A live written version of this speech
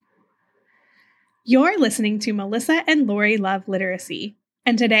You're listening to Melissa and Lori Love Literacy,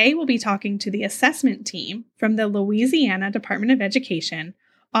 and today we'll be talking to the assessment team from the Louisiana Department of Education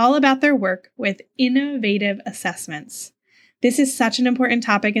all about their work with innovative assessments. This is such an important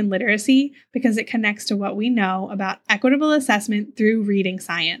topic in literacy because it connects to what we know about equitable assessment through reading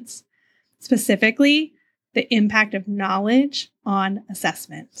science, specifically the impact of knowledge on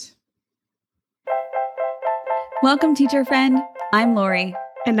assessment. Welcome, teacher friend. I'm Lori.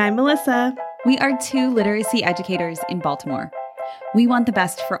 And I'm Melissa. We are two literacy educators in Baltimore. We want the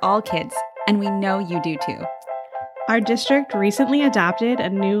best for all kids, and we know you do too. Our district recently adopted a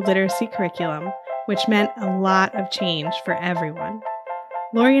new literacy curriculum, which meant a lot of change for everyone.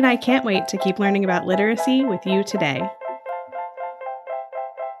 Lori and I can't wait to keep learning about literacy with you today.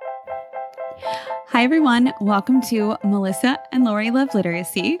 Hi, everyone. Welcome to Melissa and Lori Love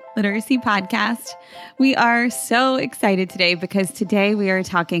Literacy podcast. We are so excited today because today we are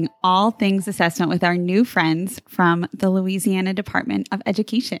talking all things assessment with our new friends from the Louisiana Department of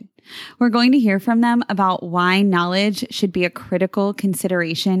Education. We're going to hear from them about why knowledge should be a critical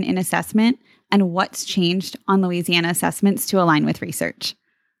consideration in assessment and what's changed on Louisiana assessments to align with research.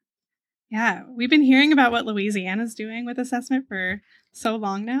 Yeah, we've been hearing about what Louisiana's doing with assessment for so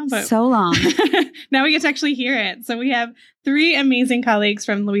long now. But so long. Now we get to actually hear it. So we have three amazing colleagues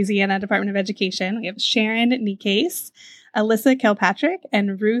from Louisiana Department of Education. We have Sharon Nicase, Alyssa Kilpatrick,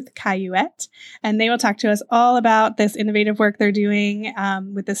 and Ruth Cayuette. And they will talk to us all about this innovative work they're doing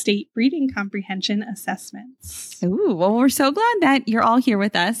with the state reading comprehension assessments. Ooh, well, we're so glad that you're all here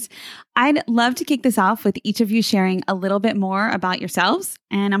with us. I'd love to kick this off with each of you sharing a little bit more about yourselves.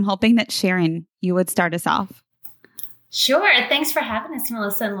 And I'm hoping that Sharon, you would start us off. Sure. Thanks for having us,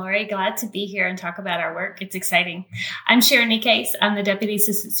 Melissa and Lori. Glad to be here and talk about our work. It's exciting. I'm Sharon Nicase. I'm the Deputy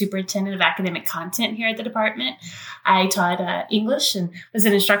Assistant Superintendent of Academic Content here at the department. I taught English and was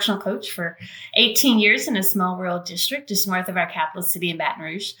an instructional coach for 18 years in a small rural district just north of our capital city in Baton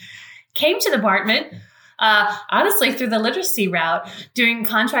Rouge. Came to the department honestly, through the literacy route, doing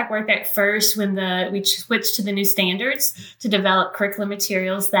contract work at first when we switched to the new standards to develop curriculum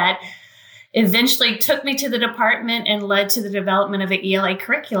materials that eventually took me to the department and led to the development of an ELA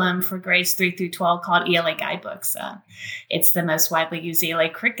curriculum for grades 3 through 12 called ELA Guidebooks. It's the most widely used ELA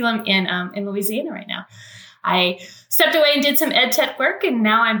curriculum in Louisiana right now. I stepped away and did some ed tech work, and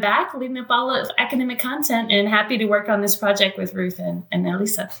now I'm back leading up all of academic content and happy to work on this project with Ruth and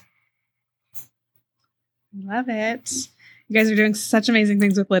Elisa. Love it. You guys are doing such amazing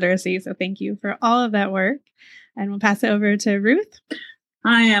things with literacy, so thank you for all of that work. And we'll pass it over to Ruth.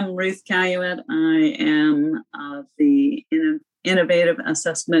 Hi, I'm Ruth Cayuette. I am the Innovative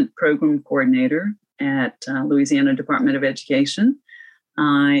Assessment Program Coordinator at Louisiana Department of Education.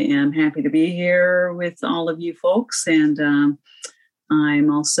 I am happy to be here with all of you folks, and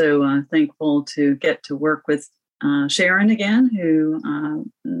I'm also thankful to get to work with Sharon again, who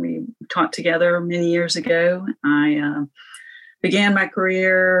we taught together many years ago. I began my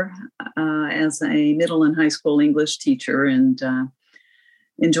career as a middle and high school English teacher and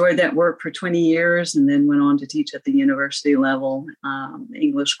enjoyed that work for 20 years and then went on to teach at the university level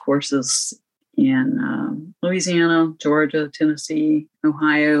English courses in Louisiana, Georgia, Tennessee,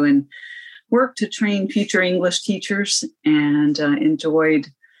 Ohio, and worked to train future English teachers and enjoyed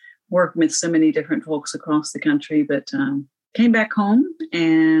working with so many different folks across the country, but came back home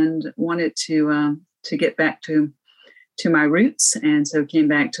and wanted to get back to my roots. And so came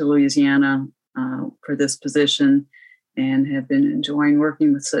back to Louisiana for this position and have been enjoying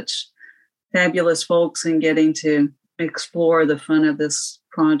working with such fabulous folks and getting to explore the fun of this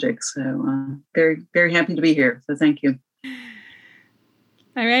project. So very, very happy to be here. So thank you.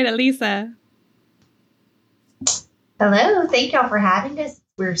 All right, Elisa. Hello. Thank y'all for having us.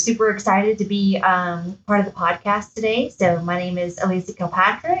 We're super excited to be part of the podcast today. So my name is Alyssa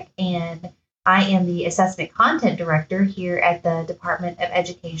Kilpatrick, and I am the Assessment Content Director here at the Department of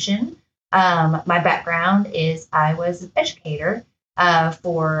Education. My background is I was an educator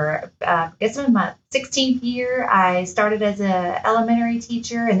for, I guess in my 16th year. I started as an elementary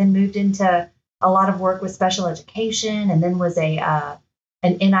teacher and then moved into a lot of work with special education, and then was an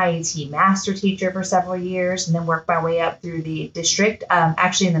NIET master teacher for several years, and then worked my way up through the district,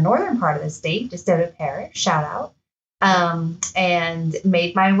 actually in the northern part of the state, DeSoto Parish, shout out, and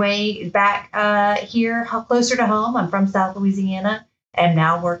made my way back here closer to home. I'm from South Louisiana, and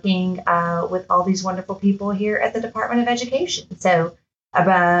now working with all these wonderful people here at the Department of Education. So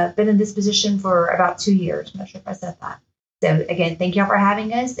I've been in this position for about 2 years. I'm not sure if I said that. So again, thank y'all for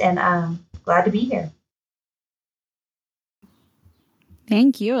having us, and glad to be here.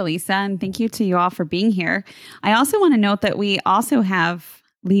 Thank you, Elisa, and thank you to you all for being here. I also want to note that we also have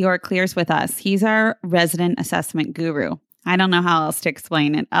Lior Clears with us. He's our resident assessment guru. I don't know how else to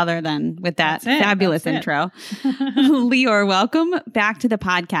explain it other than with that fabulous intro. Lior, welcome back to the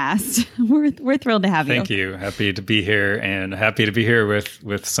podcast. We're thrilled to have you. Thank you. Happy to be here, and happy to be here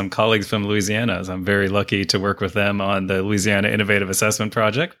with some colleagues from Louisiana, as I'm very lucky to work with them on the Louisiana Innovative Assessment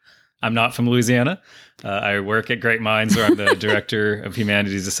Project. I'm not from Louisiana. I work at Great Minds, where I'm the Director of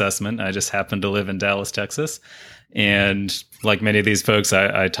Humanities Assessment. I just happen to live in Dallas, Texas. And like many of these folks,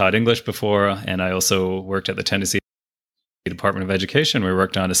 I taught English before, and I also worked at the Tennessee Department of Education. We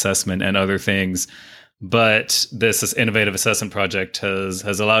worked on assessment and other things. But this innovative assessment project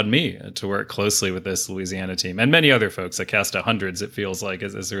has allowed me to work closely with this Louisiana team and many other folks. Acasta hundreds, it feels like,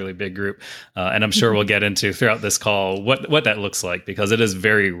 is a really big group. And I'm sure we'll get into throughout this call what that looks like, because it is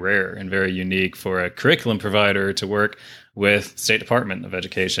very rare and very unique for a curriculum provider to work with State Department of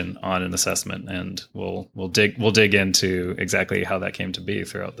Education on an assessment. And we'll dig into exactly how that came to be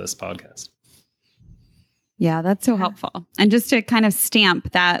throughout this podcast. Yeah, that's so helpful. And just to kind of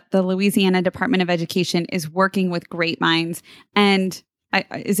stamp that the Louisiana Department of Education is working with Great Minds, and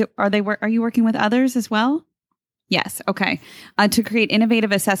are you working with others as well? Yes. Okay. To create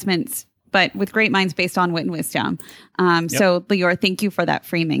innovative assessments, but with Great Minds based on wit and wisdom. Yep. So Lior, thank you for that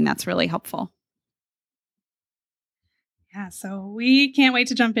framing. That's really helpful. Yeah, so we can't wait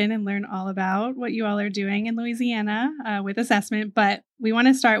to jump in and learn all about what you all are doing in Louisiana with assessment. But we want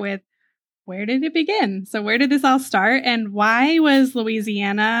to start with, where did it begin? So where did this all start, and why was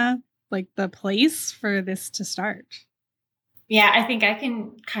Louisiana like the place for this to start? Yeah, I think I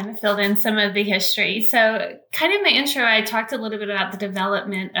can kind of fill in some of the history. So kind of in my intro, I talked a little bit about the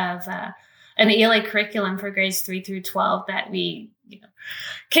development of an ELA curriculum for grades 3 through 12 that we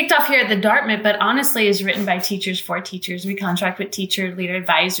kicked off here at the Dartmouth, but honestly is written by teachers for teachers. We contract with teacher leader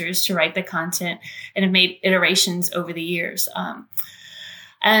advisors to write the content and have made iterations over the years.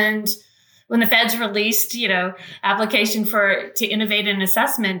 And when the feds released, application to innovate an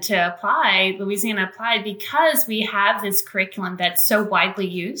assessment to apply, Louisiana applied because we have this curriculum that's so widely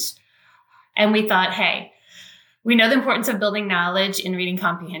used. And we thought, hey, we know the importance of building knowledge in reading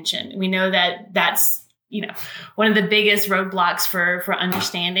comprehension. We know that that's, one of the biggest roadblocks for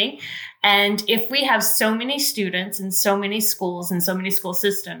understanding. And if we have so many students and so many schools and so many school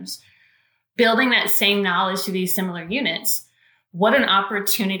systems building that same knowledge through these similar units, what an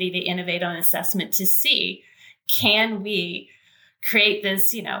opportunity to innovate on assessment, to see, can we create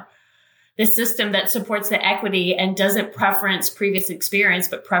this, this system that supports the equity and doesn't preference previous experience,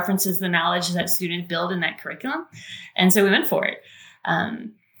 but preferences the knowledge that students build in that curriculum. And so we went for it.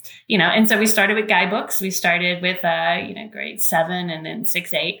 And so we started with guidebooks. We started with, grade 7 and then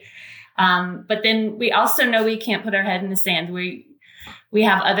 6, 8. But then we also know we can't put our head in the sand. We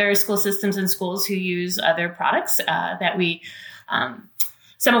have other school systems and schools who use other products that we,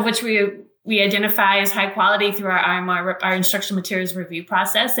 some of which we identify as high quality through our IMR, our instructional materials review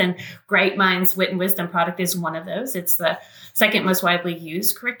process. And Great Minds Wit and Wisdom product is one of those. It's the second most widely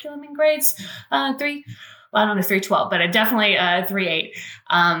used curriculum in grades 3. Well, I don't know, 3-12, but definitely 3-8.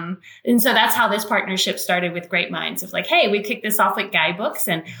 And so that's how this partnership started with Great Minds, of like, hey, we kicked this off with guidebooks,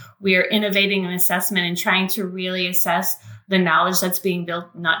 and we're innovating an assessment and trying to really assess the knowledge that's being built,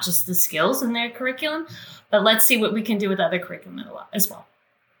 not just the skills in their curriculum, but let's see what we can do with other curriculum as well.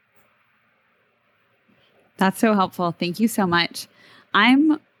 That's so helpful. Thank you so much.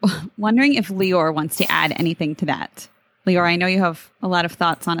 I'm wondering if Lior wants to add anything to that. Lior, I know you have a lot of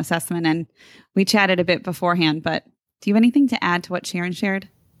thoughts on assessment, and we chatted a bit beforehand, but do you have anything to add to what Sharon shared?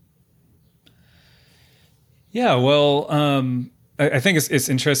 Yeah, well, I think it's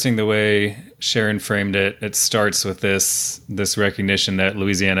interesting the way Sharon framed it. It starts with this recognition that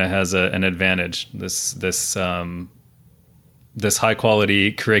Louisiana has an advantage. This high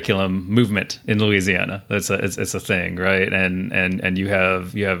quality curriculum movement in Louisiana. It's a thing, right? And you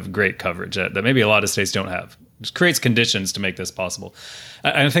have great coverage that maybe a lot of states don't have. It creates conditions to make this possible.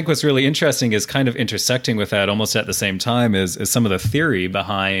 I think what's really interesting is kind of intersecting with that almost at the same time is some of the theory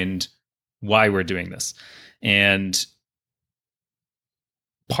behind why we're doing this. And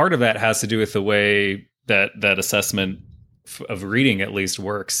part of that has to do with the way that assessment of reading at least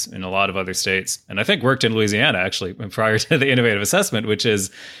works in a lot of other states. And I think worked in Louisiana actually prior to the innovative assessment, which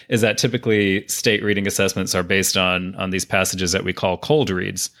is that typically state reading assessments are based on these passages that we call cold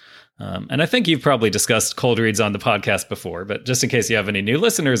reads. And I think you've probably discussed cold reads on the podcast before, but just in case you have any new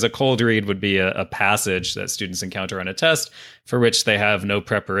listeners, a cold read would be a passage that students encounter on a test for which they have no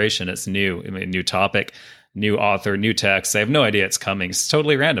preparation. It's new, new topic, new author, new text. They have no idea it's coming. It's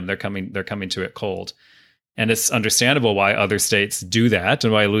totally random. They're coming to it cold. And it's understandable why other states do that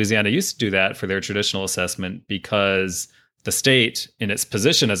and why Louisiana used to do that for their traditional assessment, because the state, in its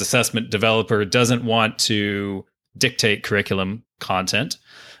position as assessment developer, doesn't want to dictate curriculum content.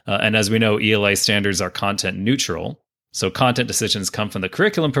 And as we know, ELA standards are content neutral. So content decisions come from the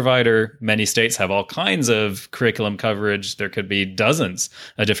curriculum provider. Many states have all kinds of curriculum coverage. There could be dozens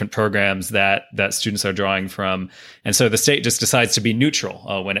of different programs that students are drawing from. And so the state just decides to be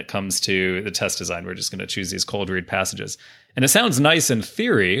neutral when it comes to the test design. We're just going to choose these cold read passages. And it sounds nice in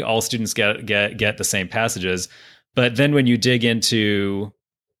theory. All students get the same passages. But then when you dig into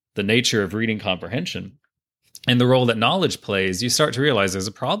the nature of reading comprehension and the role that knowledge plays, you start to realize there's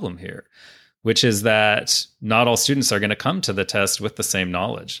a problem here, which is that not all students are going to come to the test with the same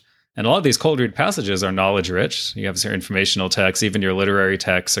knowledge. And a lot of these cold read passages are knowledge rich. You have your informational texts, even your literary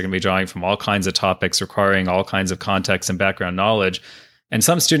texts are going to be drawing from all kinds of topics, requiring all kinds of context and background knowledge. And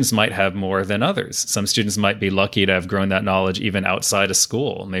some students might have more than others. Some students might be lucky to have grown that knowledge even outside of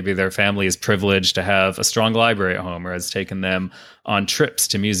school. Maybe their family is privileged to have a strong library at home or has taken them on trips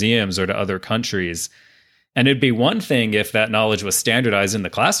to museums or to other countries. And it'd be one thing if that knowledge was standardized in the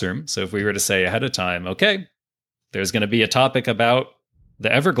classroom. So if we were to say ahead of time, okay, there's going to be a topic about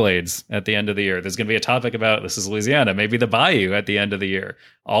the Everglades at the end of the year. There's going to be a topic about, this is Louisiana, maybe the Bayou at the end of the year.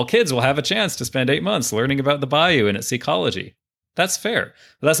 All kids will have a chance to spend 8 months learning about the Bayou and its ecology. That's fair,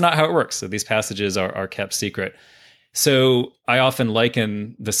 but that's not how it works. So these passages are kept secret. So I often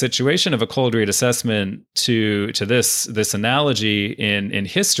liken the situation of a cold read assessment to this analogy in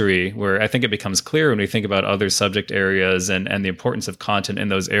history, where I think it becomes clear when we think about other subject areas and the importance of content in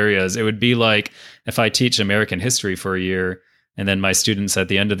those areas. It would be like if I teach American history for a year, and then my students at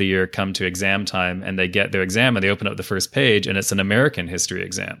the end of the year come to exam time and they get their exam and they open up the first page and it's an American history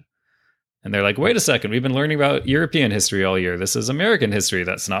exam. And they're like, wait a second, we've been learning about European history all year. This is American history.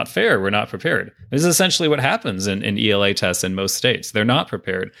 That's not fair. We're not prepared. This is essentially what happens in ELA tests in most states. They're not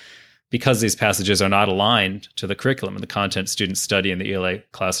prepared because these passages are not aligned to the curriculum and the content students study in the ELA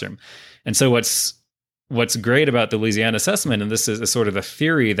classroom. And so what's great about the Louisiana assessment, and this is sort of a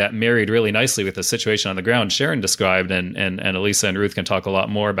theory that married really nicely with the situation on the ground Sharon described, and Elisa and Ruth can talk a lot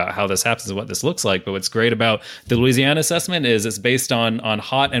more about how this happens and what this looks like. But what's great about the Louisiana assessment is it's based on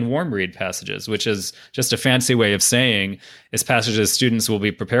hot and warm read passages, which is just a fancy way of saying it's passages students will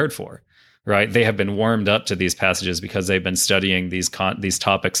be prepared for, right? They have been warmed up to these passages because they've been studying these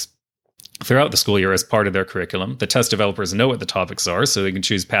topics throughout the school year as part of their curriculum. The test developers know what the topics are, so they can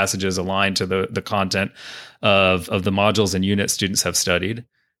choose passages aligned to the content of the modules and units students have studied.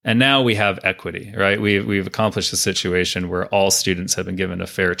 And now we have equity, right? We've accomplished a situation where all students have been given a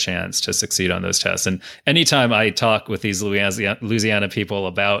fair chance to succeed on those tests. And anytime I talk with these Louisiana people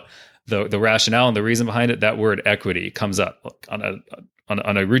about the rationale and the reason behind it, that word equity comes up on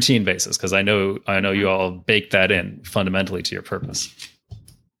a routine basis, because I know you all bake that in fundamentally to your purpose.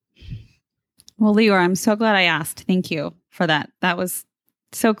 Well, Lior, I'm so glad I asked. Thank you for that. That was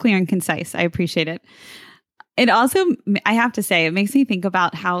so clear and concise. I appreciate it. It also, I have to say, it makes me think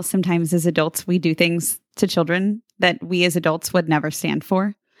about how sometimes as adults we do things to children that we as adults would never stand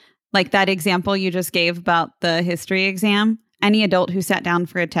for. Like that example you just gave about the history exam. Any adult who sat down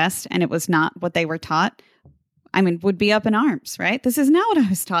for a test and it was not what they were taught, would be up in arms, right? This is not what I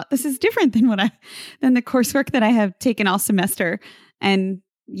was taught. This is different than the coursework that I have taken all semester. And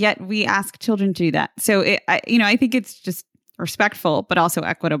yet we ask children to do that. So I think it's just respectful, but also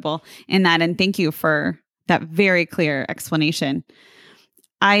equitable in that. And thank you for that very clear explanation.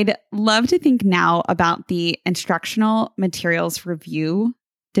 I'd love to think now about the instructional materials review,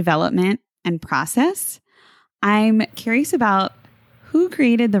 development, and process. I'm curious about who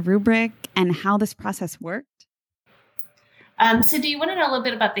created the rubric and how this process worked. So do you want to know a little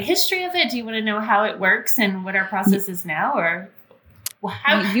bit about the history of it? Do you want to know how it works and what our process is now? Or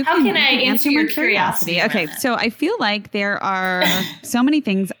how can I answer your curiosity? Okay, so I feel like there are so many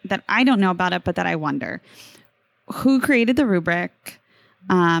things that I don't know about it, but that I wonder. Who created the rubric?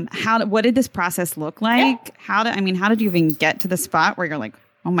 What did this process look like? Yeah. How did you even get to the spot where you're like,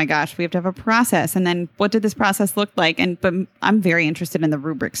 oh my gosh, we have to have a process? And then what did this process look like? But I'm very interested in the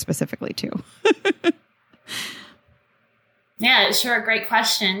rubric specifically too. Yeah, sure. Great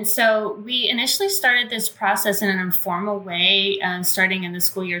question. So we initially started this process in an informal way, starting in the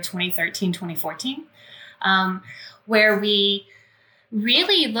school year 2013-2014, where we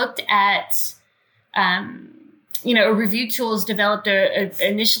really looked at, review tools developed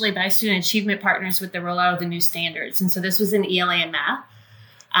initially by student achievement partners with the rollout of the new standards. And so this was in ELA and math,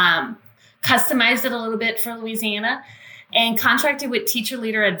 customized it a little bit for Louisiana, and contracted with teacher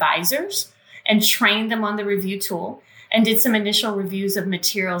leader advisors and trained them on the review tool, and did some initial reviews of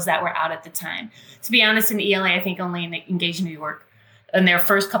materials that were out at the time. To be honest, in ELA, I think only in Engage New York, and their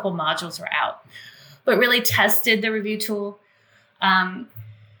first couple modules were out. but really tested the review tool.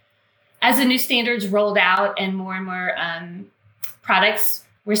 As the new standards rolled out and more products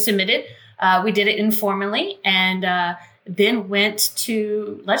were submitted, we did it informally and then went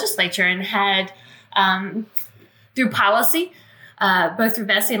to legislature and had, through policy, both through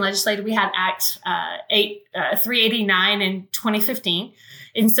VESI and legislature, we had Act 389 in 2015.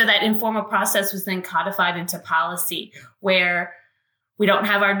 And so that informal process was then codified into policy, where we don't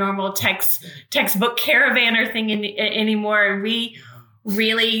have our normal textbook caravanner thing anymore. We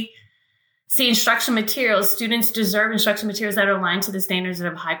really see instruction materials. Students deserve instruction materials that are aligned to the standards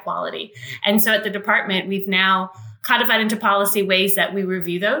of high quality. And so at the department, we've now codified into policy ways that we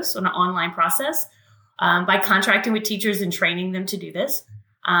review those on an online process by contracting with teachers and training them to do this.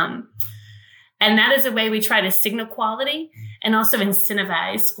 And that is a way we try to signal quality and also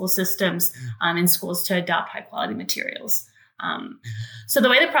incentivize school systems and schools to adopt high quality materials. So the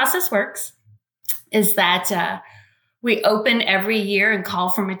way the process works is that we open every year and call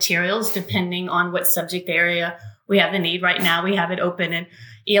for materials depending on what subject area we have the need. Right now, we have it open in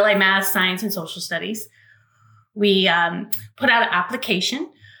ELA, math, science, and social studies. We put out an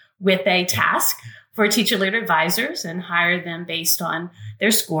application with a task for teacher leader advisors and hire them based on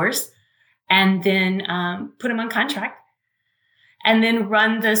their scores, and then put them on contract, and then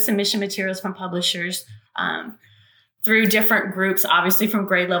run the submission materials from publishers through different groups, obviously from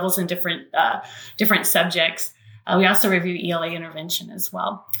grade levels and different subjects. We also review ELA intervention as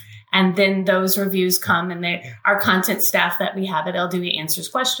well. And then those reviews come and our content staff that we have at LDE answers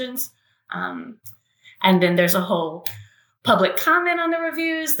questions. And then there's a whole public comment on the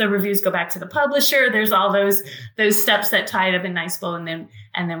reviews. The reviews go back to the publisher. There's all those steps that tie it up in nice bow, and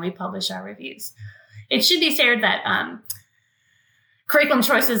then we publish our reviews. It should be shared that curriculum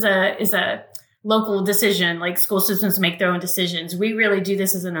choice is a local decision. Like, school systems make their own decisions. We really do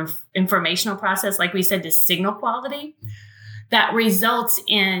this as an informational process, like we said, to signal quality that results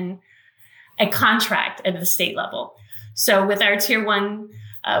in a contract at the state level. So with our tier one,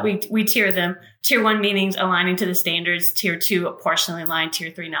 we tier them. Tier one meaning aligning to the standards. Tier two, partially aligned. Tier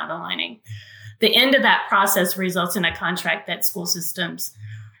three, not aligning. The end of that process results in a contract that school systems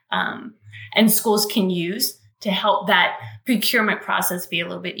and schools can use to help that procurement process be a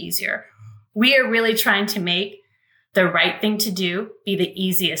little bit easier. We are really trying to make the right thing to do be the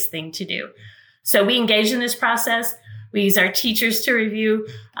easiest thing to do. So we engage in this process. We use our teachers to review.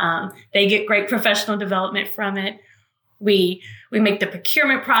 They get great professional development from it. We make the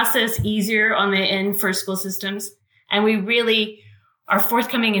procurement process easier on the end for school systems. And we really are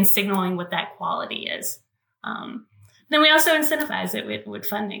forthcoming in signaling what that quality is. Then we also incentivize it with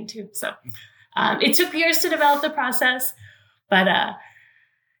funding too. So it took years to develop the process, but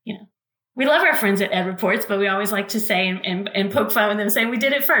we love our friends at EdReports, but we always like to say and poke fun with them, saying we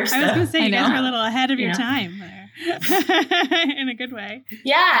did it first. I was going to say, you guys were a little ahead of your time there. In a good way.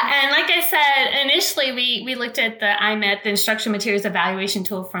 Yeah. And like I said, initially we looked at the IMET, the Instruction Materials Evaluation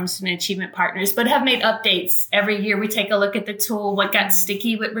Tool from Student Achievement Partners, but have made updates. Every year we take a look at the tool, what got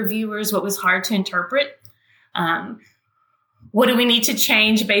sticky with reviewers, what was hard to interpret. What do we need to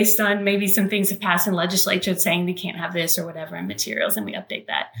change based on maybe some things have passed in legislature saying we can't have this or whatever in materials, and we update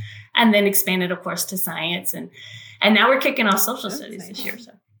that. And then expand it, of course, to science. And now we're kicking off social studies this year.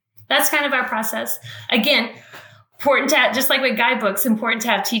 So that's kind of our process. Again, important to have, just like with guidebooks, important to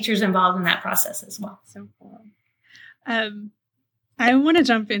have teachers involved in that process as well. So cool. I want to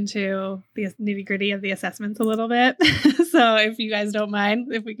jump into the nitty-gritty of the assessments a little bit. So if you guys don't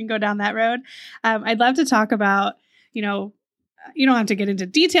mind, if we can go down that road, I'd love to talk about, you don't have to get into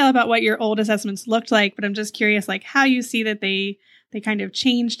detail about what your old assessments looked like, but I'm just curious, like, how you see that they kind of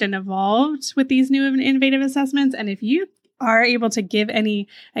changed and evolved with these new and innovative assessments. And if you are able to give any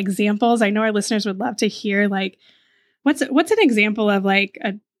examples, I know our listeners would love to hear, like, what's an example of like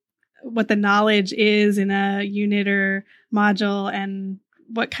what the knowledge is in a unit or module, and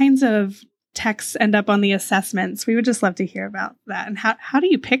what kinds of texts end up on the assessments. We would just love to hear about that. And how do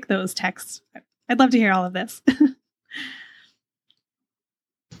you pick those texts? I'd love to hear all of this.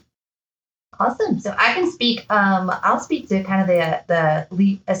 Awesome. So I can speak, I'll speak to kind of the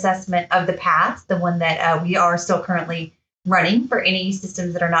LEAP assessment of the past, the one that we are still currently running for any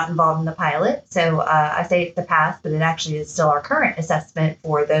systems that are not involved in the pilot. So I say it's the past, but it actually is still our current assessment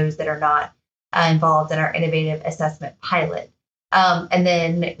for those that are not involved in our innovative assessment pilot. And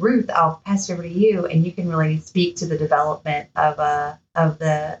then Ruth, I'll pass it over to you, and you can really speak to the development of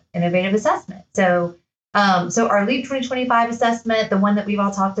the innovative assessment. So our LEAP 2025 assessment, the one that we've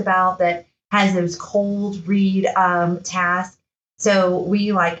all talked about that has those cold read tasks. So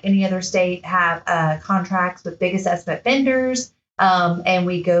we, like any other state, have contracts with big assessment vendors. And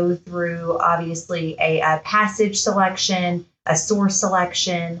we go through, obviously, a passage selection, a source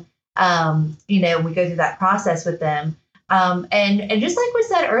selection. We go through that process with them. And just like we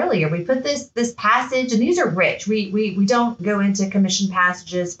said earlier, we put this passage, and these are rich. We don't go into commission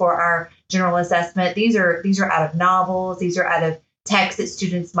passages for our general assessment. These are out of novels. These are out of texts that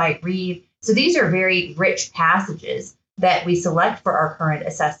students might read. So these are very rich passages that we select for our current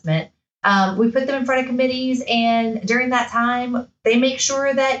assessment. We put them in front of committees, and during that time, they make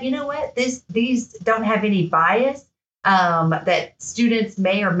sure that, these don't have any bias, that students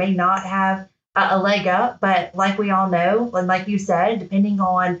may or may not have a leg up. But like we all know, and like you said, depending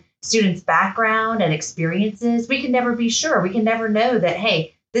on students' background and experiences, we can never be sure. We can never know that,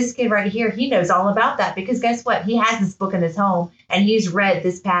 hey, this kid right here, he knows all about that, because guess what? He has this book in his home and he's read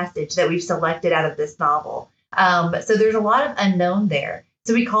this passage that we've selected out of this novel. So there's a lot of unknown there.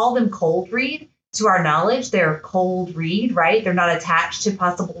 So we call them cold read. To our knowledge, they're cold read, right? They're not attached to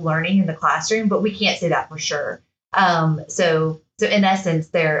possible learning in the classroom, but we can't say that for sure. So in essence,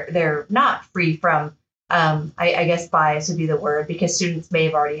 they're not free from, I guess bias would be the word, because students may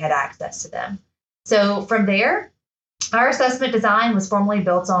have already had access to them. So from there, our assessment design was formally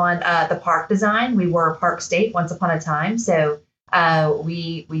built on the PARCC design. We were Park State once upon a time. So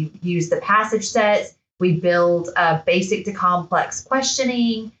we use the passage sets. We build basic to complex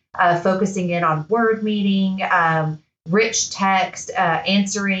questioning, focusing in on word meaning, rich text,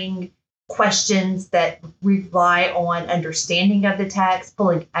 answering questions that rely on understanding of the text,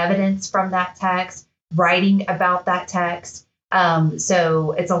 pulling evidence from that text, writing about that text.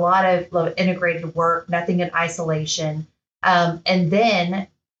 So it's a lot of integrated work, nothing in isolation. And then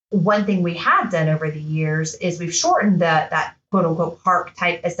one thing we have done over the years is we've shortened that quote unquote PARCC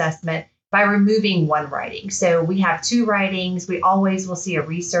type assessment by removing one writing. So we have 2 writings. We always will see a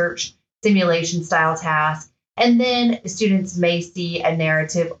research simulation style task. And then students may see a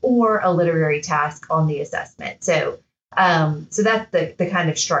narrative or a literary task on the assessment. So that's the kind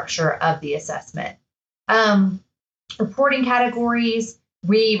of structure of the assessment. Reporting categories,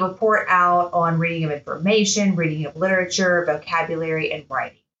 we report out on reading of information, reading of literature, vocabulary, and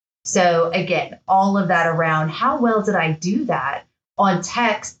writing. So again, all of that around how well did I do that on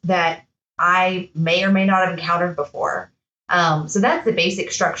text that I may or may not have encountered before. So that's the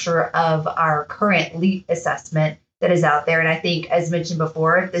basic structure of our current LEAP assessment that is out there. And I think, as mentioned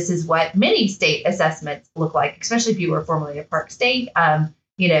before, this is what many state assessments look like, especially if you were formerly at Park State.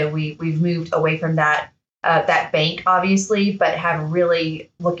 We've moved away from that bank, obviously, but have really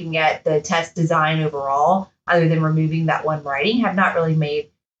looking at the test design overall, other than removing that one writing, have not really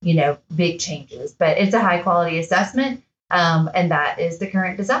made, big changes. But it's a high quality assessment. And that is the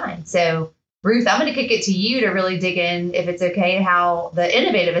current design. So, Ruth, I'm going to kick it to you to really dig in, if it's okay, how the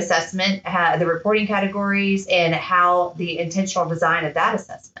innovative assessment, the reporting categories, and how the intentional design of that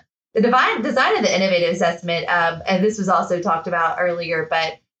assessment. The design of the innovative assessment, and this was also talked about earlier,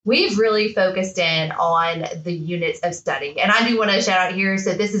 but we've really focused in on the units of study. And I do want to shout out here,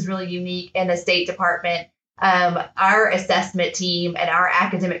 so this is really unique in the State Department. Our assessment team and our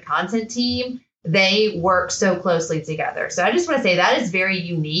academic content team, they work so closely together. So I just want to say that is very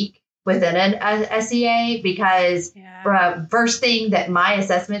unique within an SEA, because first thing that my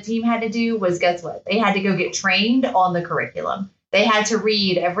assessment team had to do was, guess what? They had to go get trained on the curriculum. They had to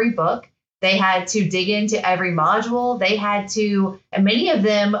read every book. They had to dig into every module. They had to, and many of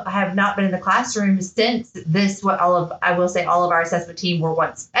them have not been in the classroom since this, all of our assessment team were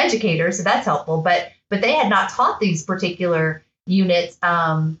once educators. So that's helpful, but they had not taught these particular units,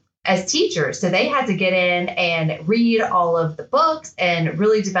 as teachers. So they had to get in and read all of the books and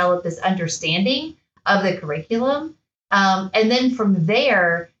really develop this understanding of the curriculum. And then from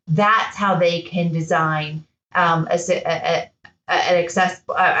there, that's how they can design an assessment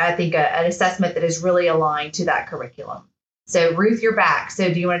that is really aligned to that curriculum. So Ruth, you're back.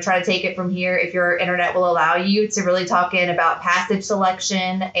 So do you want to try to take it from here, if your internet will allow you, to really talk in about passage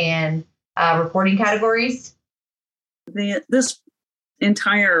selection and reporting categories? This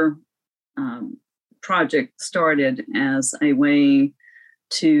entire project started as a way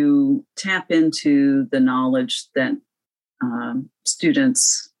to tap into the knowledge that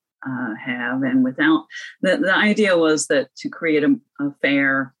students have, and without the idea was that to create a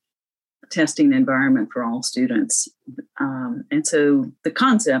fair testing environment for all students, and so the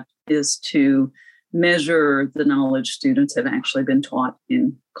concept is to measure the knowledge students have actually been taught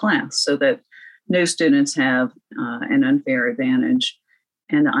in class, so that no students have an unfair advantage.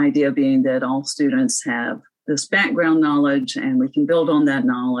 And the idea being that all students have this background knowledge, and we can build on that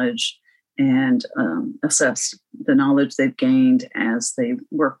knowledge and assess the knowledge they've gained as they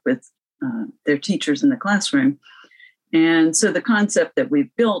work with their teachers in the classroom. And so the concept that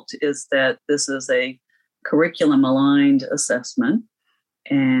we've built is that this is a curriculum-aligned assessment,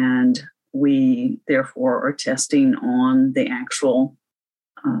 and we therefore are testing on the actual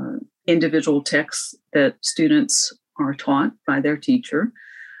individual texts that students are taught by their teacher.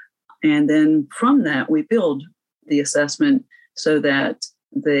 And then from that, we build the assessment so that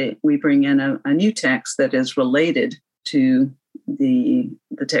we bring in a new text that is related to the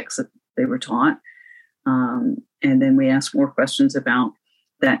text that they were taught. And then we ask more questions about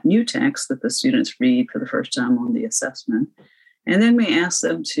that new text that the students read for the first time on the assessment. And then we ask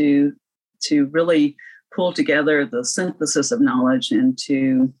them to really pull together the synthesis of knowledge and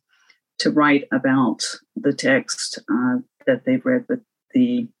to write about the text that they've read with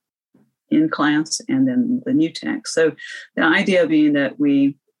in class and then the new text. So the idea being that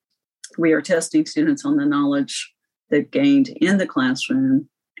we are testing students on the knowledge they've gained in the classroom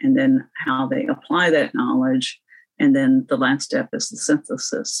and then how they apply that knowledge. And then the last step is the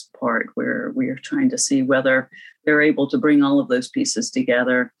synthesis part, where we are trying to see whether they're able to bring all of those pieces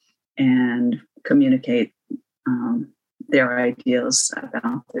together and communicate their ideas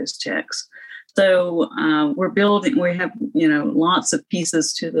about those texts. So we have, lots of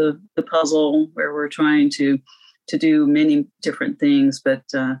pieces to the puzzle where we're trying to do many different things, but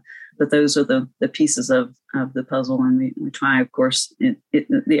those are the pieces of the puzzle. And we try, of course,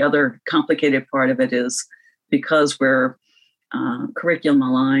 the other complicated part of it is because we're curriculum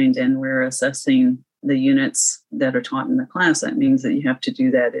aligned and we're assessing the units that are taught in the class, that means that you have to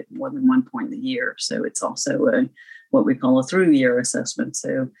do that at more than one point in the year. So it's also what we call a through-year assessment.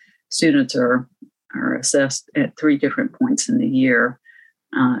 So students are assessed at 3 different points in the year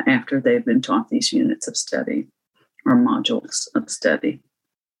after they've been taught these units of study or modules of study.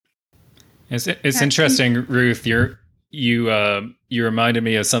 It's interesting, Ruth. You reminded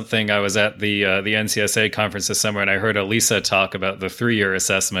me of something. I was at the NCSA conference this summer, and I heard Elisa talk about the 3-year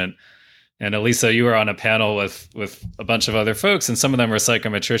assessment. And Elisa, you were on a panel with a bunch of other folks, and some of them were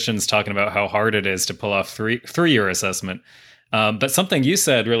psychometricians talking about how hard it is to pull off 3-year assessment. But something you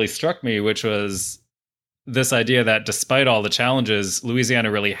said really struck me, which was this idea that despite all the challenges,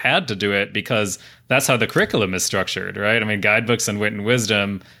 Louisiana really had to do it because that's how the curriculum is structured, right? I mean, guidebooks and Wit and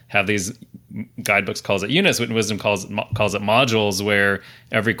Wisdom have these guidebooks calls it units, Wit and Wisdom calls it modules, where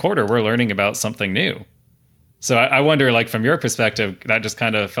every quarter we're learning about something new. So I wonder, like, from your perspective, that just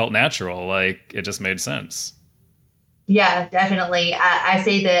kind of felt natural, like it just made sense. Yeah, definitely. I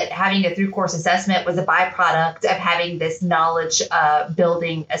say that having a through-course assessment was a byproduct of having this knowledge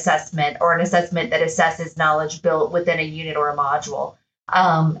building assessment, or an assessment that assesses knowledge built within a unit or a module.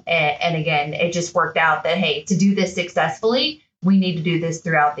 And again, it just worked out that, hey, to do this successfully, we need to do this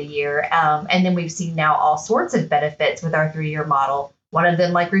throughout the year. And then we've seen now all sorts of benefits with our 3-year model. One of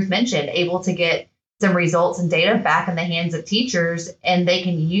them, like Ruth mentioned, able to get some results and data back in the hands of teachers, and they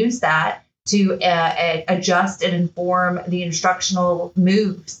can use that to adjust and inform the instructional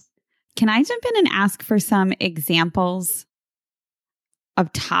moves. Can I jump in and ask for some examples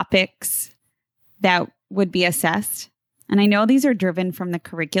of topics that would be assessed? And I know these are driven from the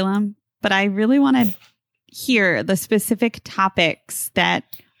curriculum, but I really want to hear the specific topics that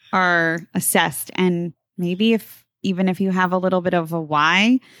are assessed, and maybe even if you have a little bit of a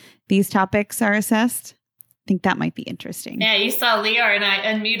why these topics are assessed. I think that might be interesting. Yeah, you saw Leo and I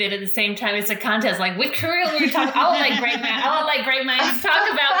unmuted at the same time. It's a contest. Like, which curriculum are you talking? I'll let great minds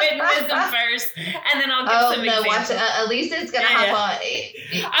talk about Wit and Wisdom first, and then I'll give some examples. Watch it. Elisa's gonna hop on.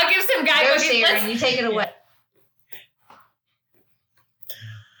 I'll give some guidance. Go, Sharon, you take it away.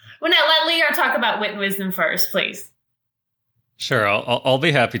 Well, now let Leo talk about Wit and Wisdom first, please. Sure, I'll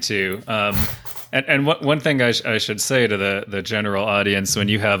be happy to. And one thing I should say to the general audience, when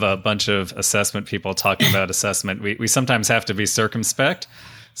you have a bunch of assessment people talking about assessment, we sometimes have to be circumspect.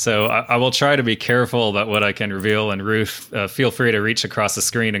 So I will try to be careful about what I can reveal. And Ruth, feel free to reach across the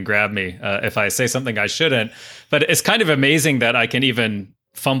screen and grab me if I say something I shouldn't. But it's kind of amazing that I can even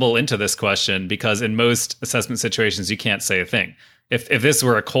fumble into this question, because in most assessment situations, you can't say a thing. If this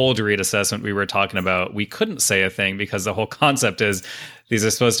were a cold read assessment we were talking about, we couldn't say a thing, because the whole concept is these are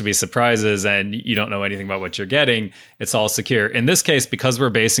supposed to be surprises and you don't know anything about what you're getting. It's all secure. In this case, because we're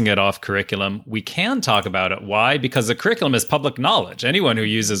basing it off curriculum, we can talk about it. Why? Because the curriculum is public knowledge. Anyone who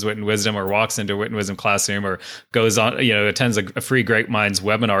uses Wit and Wisdom or walks into a Wit and Wisdom classroom or goes on, attends a free Great Minds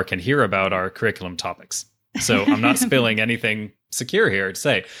webinar can hear about our curriculum topics. So I'm not spilling anything secure here to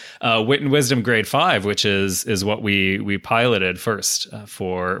say. Wit and Wisdom Grade 5, which is what we piloted first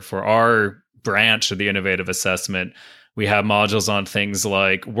for our branch of the innovative assessment. We have modules on things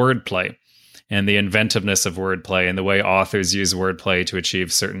like wordplay and the inventiveness of wordplay and the way authors use wordplay to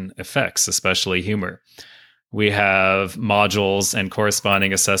achieve certain effects, especially humor. We have modules and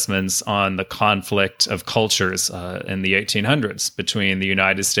corresponding assessments on the conflict of cultures in the 1800s between the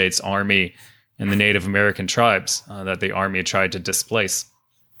United States Army and the Native American tribes that the Army tried to displace.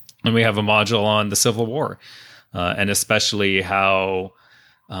 And we have a module on the Civil War, and especially how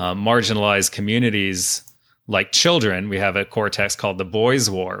marginalized communities like children, we have a core text called The Boys'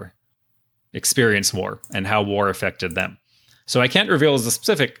 War, experience war, and how war affected them. So I can't reveal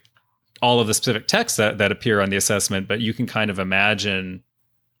all of the specific texts that appear on the assessment, but you can kind of imagine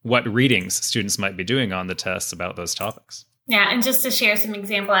what readings students might be doing on the tests about those topics. Yeah, and just to share some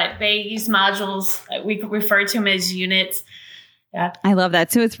example, they use modules. We refer to them as units. Yeah, I love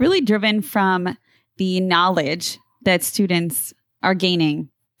that. So it's really driven from the knowledge that students are gaining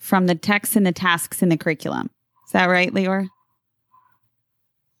from the texts and the tasks in the curriculum. Is that right, Leor?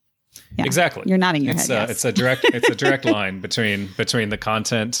 Yeah. Exactly. You're nodding your head. Yes. It's a direct line between the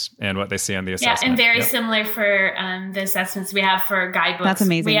content and what they see on the assessment. Yeah, and very similar for the assessments we have for guidebooks. That's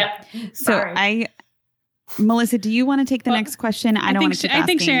amazing. Melissa, do you want to take the next question? I don't want to keep asking. I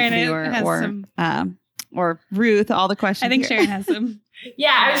think Sharon has or Ruth, all the questions. I think Sharon has some.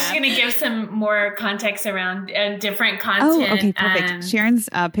 Yeah, I was just going to give some more context around different content. Oh, okay, perfect. Sharon's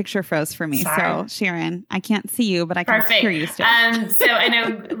picture froze for me. Sorry. So, Sharon, I can't see you, but I can hear you still. So, I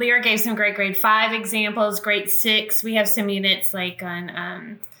know Leor gave some great grade 5 examples, grade 6. We have some units like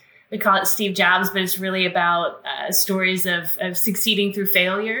on, we call it Steve Jobs, but it's really about stories of succeeding through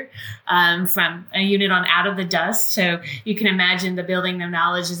failure from a unit on Out of the Dust. So, you can imagine the building of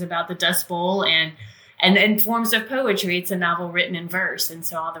knowledge is about the Dust Bowl and in forms of poetry, it's a novel written in verse. And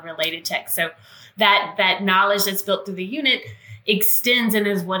so all the related texts. So that knowledge that's built through the unit extends and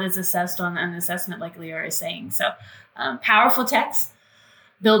is what is assessed on an assessment, like Leor is saying. So powerful text,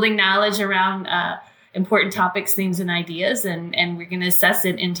 building knowledge around important topics, themes, and ideas. And we're going to assess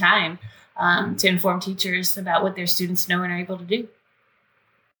it in time to inform teachers about what their students know and are able to do.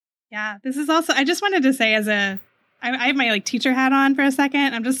 Yeah, this is also, I just wanted to say I have my teacher hat on for a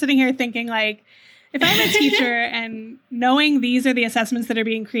second. I'm just sitting here thinking if I'm a teacher and knowing these are the assessments that are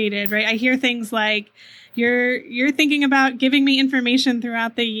being created, right? I hear things like, you're thinking about giving me information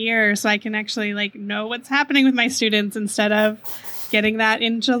throughout the year so I can actually know what's happening with my students instead of getting that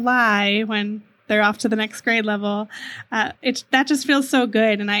in July when they're off to the next grade level. That just feels so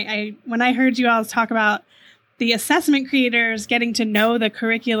good. And I when I heard you all talk about the assessment creators getting to know the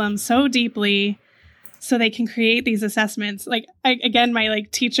curriculum so deeply so they can create these assessments. My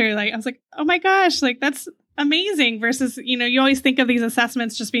teacher, I was like, oh my gosh, that's amazing. Versus, you always think of these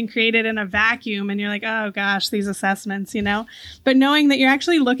assessments just being created in a vacuum and you're like, oh gosh, these assessments, but knowing that you're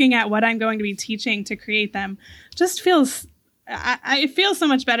actually looking at what I'm going to be teaching to create them just feels, it feels so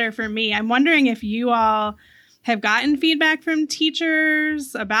much better for me. I'm wondering if you all have gotten feedback from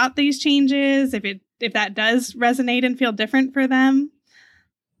teachers about these changes, if that does resonate and feel different for them.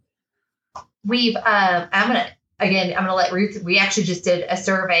 We've, I'm going to let Ruth, we actually just did a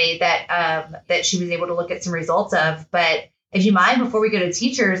survey that she was able to look at some results of, but if you mind, before we go to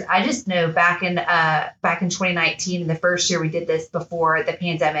teachers, I just know back in 2019, the first year we did this before the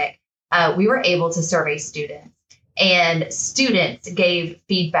pandemic, we were able to survey students, and students gave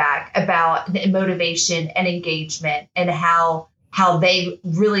feedback about the motivation and engagement and how they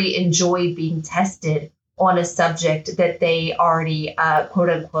really enjoyed being tested on a subject that they already, quote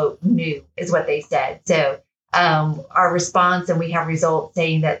unquote, knew, is what they said. So our response, and we have results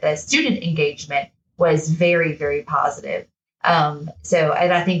saying that the student engagement was very, very positive. And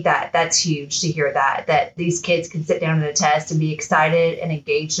I think that's huge to hear that these kids can sit down at a test and be excited and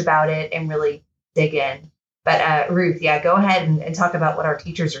engaged about it and really dig in. But Ruth, go ahead and talk about what our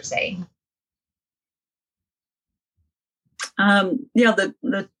teachers are saying.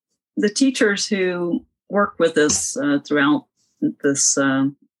 The teachers who work with us throughout this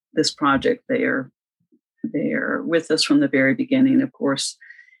project, they are with us from the very beginning, of course,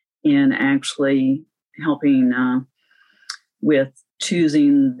 in actually helping with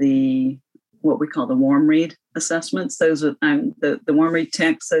choosing what we call the warm read assessments. Those are the warm read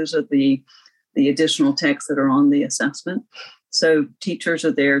texts. Those are the additional texts that are on the assessment. So teachers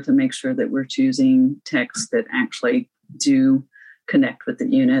are there to make sure that we're choosing texts that actually do connect with the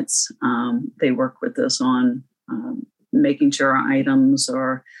units. They work with us on making sure our items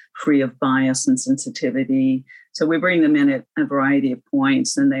are free of bias and sensitivity. So we bring them in at a variety of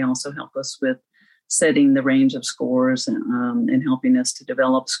points, and they also help us with setting the range of scores and helping us to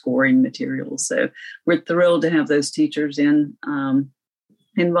develop scoring materials. So we're thrilled to have those teachers involved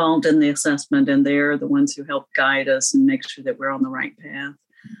in the assessment, and they're the ones who help guide us and make sure that we're on the right path.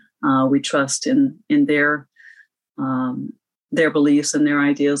 We trust in their beliefs and their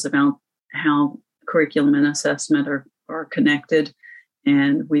ideas about how curriculum and assessment are connected,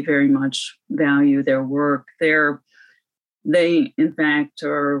 and we very much value their work. They, in fact,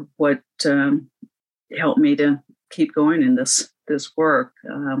 are what helped me to keep going in this work.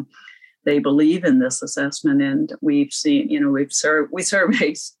 They believe in this assessment, and we've seen, we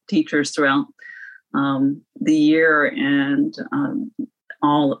survey teachers throughout the year, and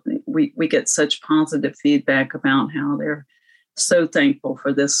we get such positive feedback about how they're so thankful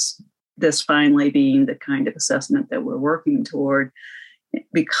for this finally being the kind of assessment that we're working toward,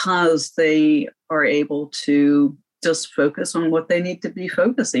 because they are able to just focus on what they need to be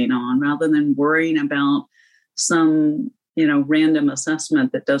focusing on rather than worrying about some random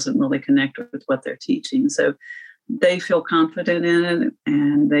assessment that doesn't really connect with what they're teaching. So they feel confident in it,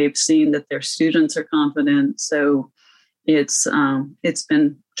 and they've seen that their students are confident. So it's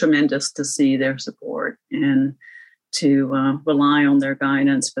been tremendous to see their support and to rely on their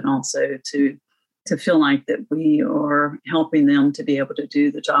guidance, but also to feel like that we are helping them to be able to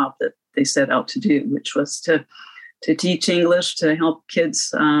do the job that they set out to do, which was to teach English, to help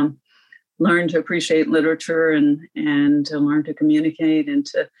kids learn to appreciate literature and to learn to communicate and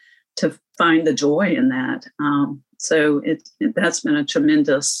to find the joy in that. So that's been a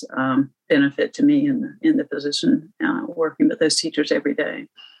tremendous benefit to me in the position, working with those teachers every day.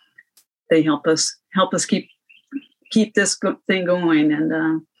 They help us keep this thing going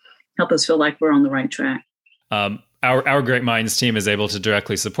and help us feel like we're on the right track. Our Great Minds team is able to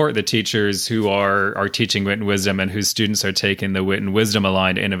directly support the teachers who are teaching Wit and Wisdom and whose students are taking the Wit and Wisdom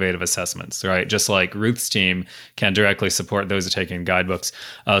aligned innovative assessments, right? Just like Ruth's team can directly support those who are taking guidebooks.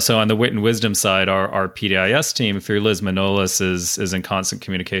 So on the Wit and Wisdom side, our PDIS team through Liz Manolis is in constant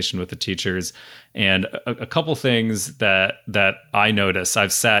communication with the teachers. And a couple things that I notice,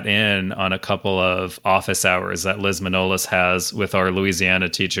 I've sat in on a couple of office hours that Liz Manolis has with our Louisiana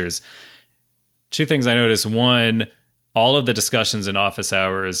teachers. Two things I noticed. One, all of the discussions in office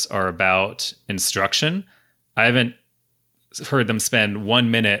hours are about instruction. I haven't heard them spend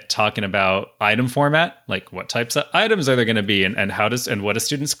 1 minute talking about item format, like what types of items are there going to be and what do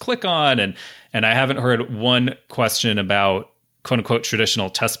students click on? And I haven't heard one question about quote unquote traditional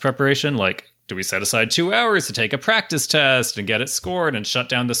test preparation, like do we set aside 2 hours to take a practice test and get it scored and shut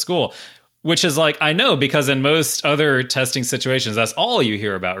down the school? Which is like, I know, because in most other testing situations, that's all you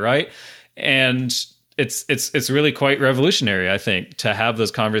hear about, right? And it's really quite revolutionary, I think, to have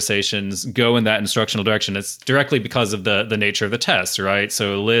those conversations go in that instructional direction. It's directly because of the nature of the test, right?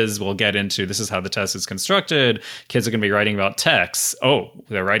 So Liz will get into, this is how the test is constructed. Kids are going to be writing about texts. Oh,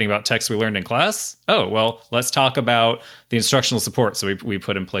 they're writing about texts we learned in class? Oh, well, let's talk about the instructional support. So we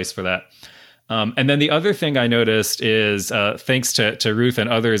put in place for that. And then the other thing I noticed is, thanks to Ruth and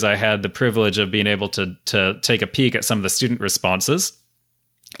others, I had the privilege of being able to take a peek at some of the student responses.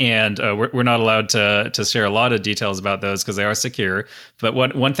 And we're not allowed to share a lot of details about those because they are secure. But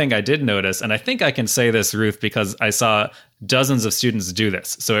one thing I did notice, and I think I can say this, Ruth, because I saw dozens of students do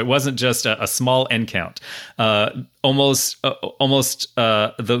this. So it wasn't just a small end count. Almost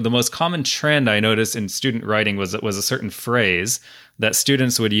the most common trend I noticed in student writing was a certain phrase that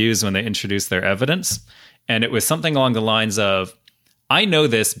students would use when they introduced their evidence. And it was something along the lines of, I know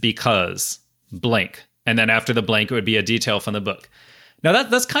this because blank. And then after the blank, it would be a detail from the book. Now,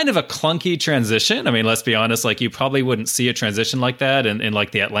 that's kind of a clunky transition. I mean, let's be honest, like you probably wouldn't see a transition like that in like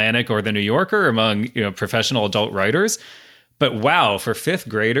the Atlantic or the New Yorker among professional adult writers. But wow, for fifth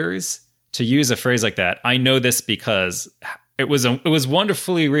graders to use a phrase like that, I know this because it was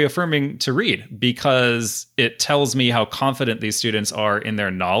wonderfully reaffirming to read, because it tells me how confident these students are in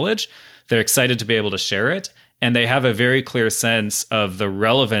their knowledge. They're excited to be able to share it. And they have a very clear sense of the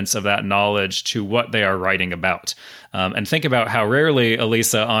relevance of that knowledge to what they are writing about. And think about how rarely,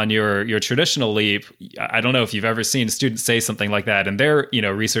 Elisa, on your traditional LEAP, I don't know if you've ever seen students say something like that in their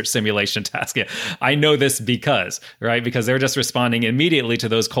research simulation task. I know this because, right? Because they're just responding immediately to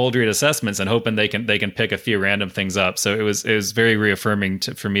those cold read assessments and hoping they can pick a few random things up. So it was very reaffirming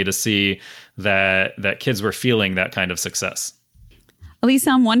for me to see that kids were feeling that kind of success.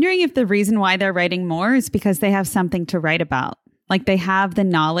 Elisa, I'm wondering if the reason why they're writing more is because they have something to write about. Like they have the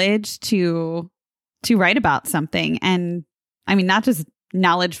knowledge to write about something. And I mean, not just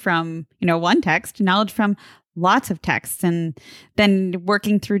knowledge from, one text, knowledge from lots of texts, and then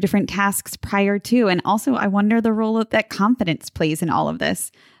working through different tasks prior to. And also, I wonder the role that confidence plays in all of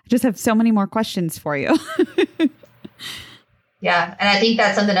this. I just have so many more questions for you. Yeah. And I think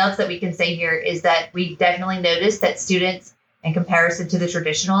that's something else that we can say here is that we definitely noticed that students, in comparison to the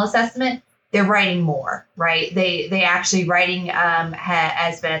traditional assessment, they're writing more, right? They actually writing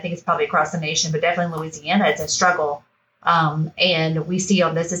has been, I think it's probably across the nation, but definitely in Louisiana, it's a struggle And we see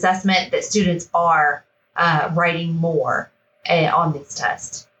on this assessment that students are writing more on this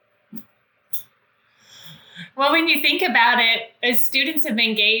test. Well, when you think about it, as students have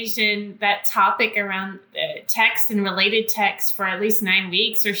engaged in that topic around text and related text for at least 9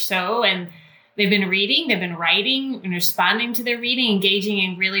 weeks or so, and they've been reading, they've been writing and responding to their reading, engaging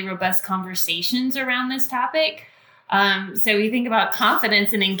in really robust conversations around this topic. So we think about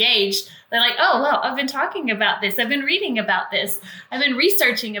confidence and engaged. They're like, oh, well, I've been talking about this. I've been reading about this. I've been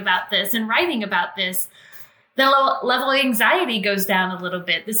researching about this and writing about this. The level of anxiety goes down a little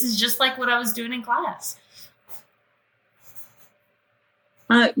bit. This is just like what I was doing in class.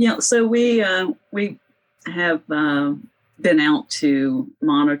 So we have been out to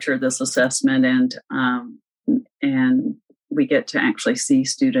monitor this assessment, and we get to actually see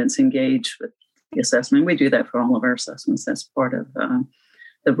students engage with the assessment. We do that for all of our assessments. That's part of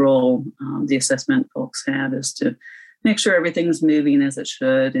the role the assessment folks have, is to make sure everything's moving as it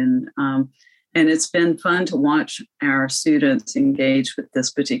should. And it's been fun to watch our students engage with this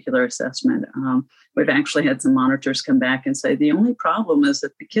particular assessment. We've actually had some monitors come back and say the only problem is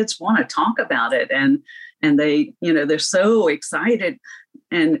that the kids want to talk about it, and they, they're so excited.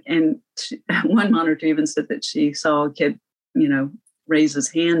 And one monitor even said that she saw a kid, raise his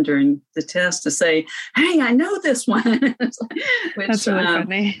hand during the test to say, "Hey, I know this one." Which, that's really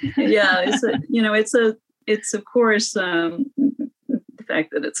funny. Yeah, it's of course. The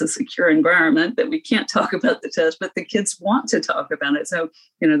fact that it's a secure environment, that we can't talk about the test, but the kids want to talk about it. So,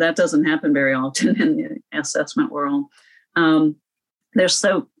 that doesn't happen very often in the assessment world. They're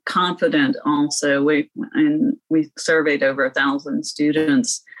so confident also. We surveyed over 1,000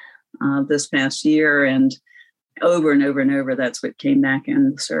 students this past year, and over and over, that's what came back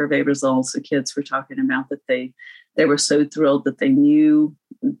in the survey results. The kids were talking about that they were so thrilled that they knew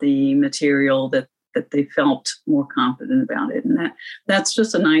the material, that they felt more confident about it. And that's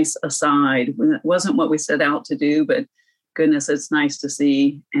just a nice aside. It wasn't what we set out to do, but goodness, it's nice to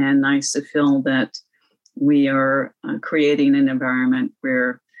see and nice to feel that we are creating an environment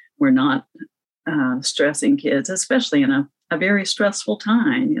where we're not stressing kids, especially in a very stressful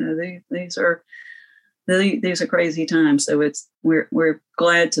time. These are crazy times. So we're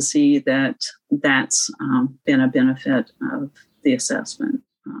glad to see that that's been a benefit of the assessment.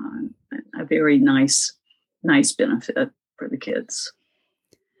 A very nice benefit for the kids.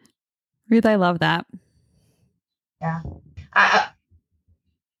 Ruth, I love that. Yeah.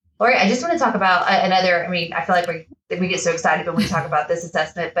 Lori, I just want to talk about another, I feel like we get so excited when we talk about this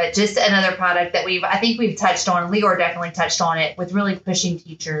assessment, but just another product that I think we've touched on, Leor definitely touched on it, with really pushing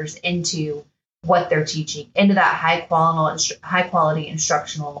teachers into what they're teaching, into that high quality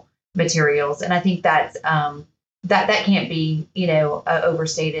instructional materials. And I think that's, that can't be,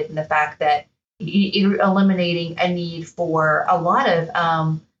 overstated in the fact that you're eliminating a need for a lot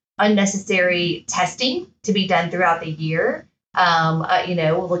of unnecessary testing to be done throughout the year.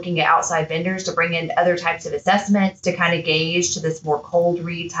 Looking at outside vendors to bring in other types of assessments to kind of gauge to this more cold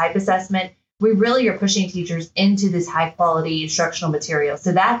read type assessment. We really are pushing teachers into this high quality instructional material.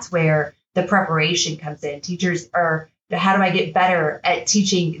 So that's where the preparation comes in. Teachers are, how do I get better at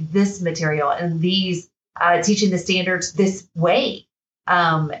teaching this material and these teaching the standards this way,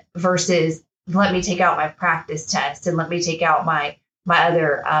 versus let me take out my practice test and let me take out my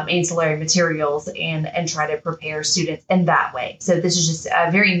other ancillary materials and try to prepare students in that way. So this is just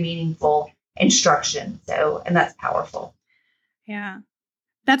a very meaningful instruction. And that's powerful. Yeah,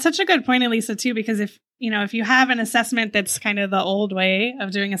 that's such a good point, Elisa, too, because if you have an assessment that's kind of the old way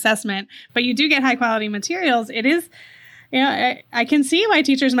of doing assessment, but you do get high quality materials, it is, I can see why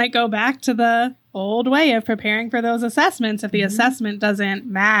teachers might go back to the old way of preparing for those assessments if the assessment doesn't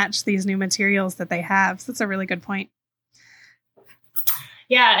match these new materials that they have. So that's a really good point.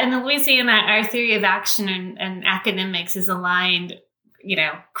 Yeah, and the Louisiana, our theory of action and academics is aligned,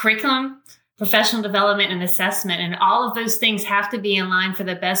 curriculum, professional development, and assessment. And all of those things have to be in line for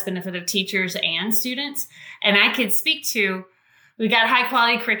the best benefit of teachers and students. And I could speak to, we got high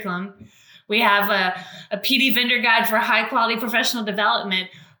quality curriculum. We have a PD vendor guide for high quality professional development.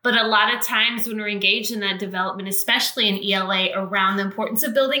 But a lot of times when we're engaged in that development, especially in ELA, around the importance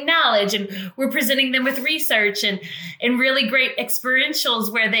of building knowledge, and we're presenting them with research and really great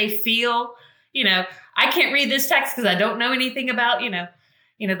experientials where they feel, I can't read this text because I don't know anything about,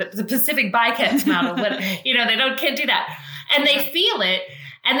 the Pacific Biceps model. But, they can't do that. And they feel it,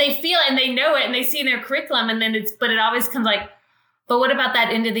 and they know it, and they see in their curriculum. And then but it always comes like, but what about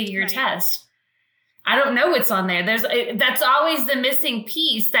that end of the year test? I don't know what's on there. That's always the missing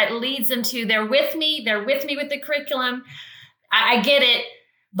piece that leads into they're with me with the curriculum. I get it,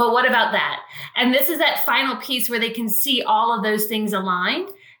 but what about that? And this is that final piece where they can see all of those things aligned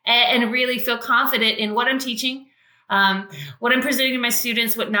and really feel confident in what I'm teaching, what I'm presenting to my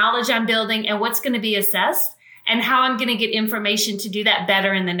students, what knowledge I'm building, and what's going to be assessed, and how I'm going to get information to do that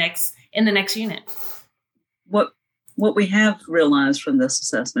better in the next unit. What we have realized from this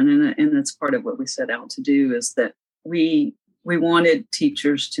assessment, and it's part of what we set out to do, is that we wanted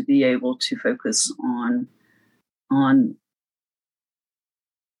teachers to be able to focus on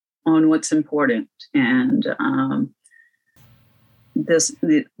what's important. And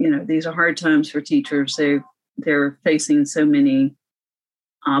these are hard times for teachers. They're facing so many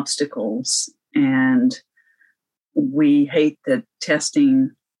obstacles, and we hate that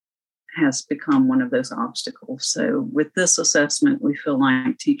testing has become one of those obstacles. So with this assessment, we feel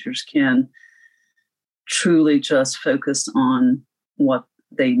like teachers can truly just focus on what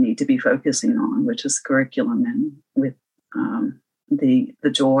they need to be focusing on, which is curriculum, and with the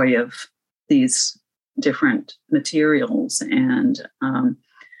joy of these different materials. And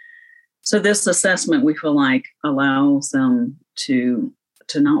so this assessment, we feel like, allows them to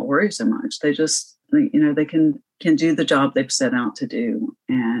not worry so much. They just, they can do the job they've set out to do,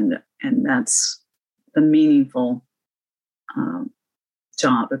 and that's the meaningful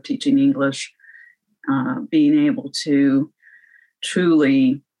job of teaching English. Being able to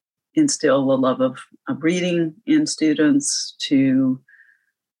truly instill the love of reading in students, to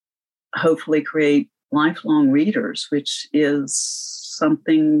hopefully create lifelong readers, which is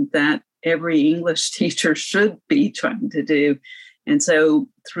something that every English teacher should be trying to do. And so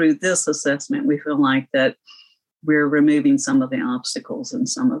through this assessment, we feel like that we're removing some of the obstacles and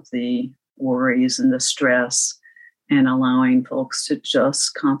some of the worries and the stress, and allowing folks to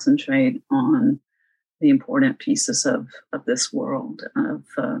just concentrate on the important pieces of this world of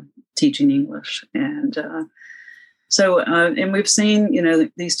teaching English. And and we've seen,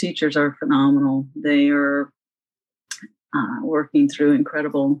 these teachers are phenomenal. They are working through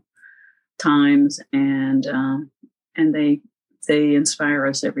incredible times, and they inspire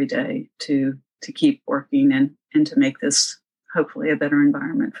us every day to keep working and to make this hopefully a better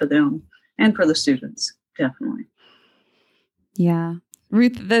environment for them and for the students, definitely. Yeah.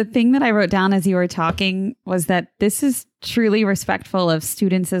 Ruth, the thing that I wrote down as you were talking was that this is truly respectful of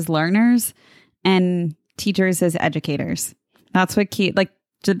students as learners and teachers as educators. That's what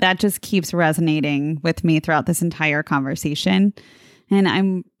that just keeps resonating with me throughout this entire conversation. And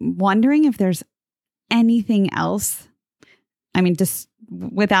I'm wondering if there's anything else. I mean, just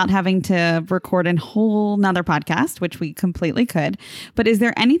without having to record a whole nother podcast, which we completely could, but is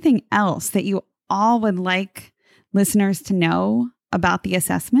there anything else that you all would like listeners to know about the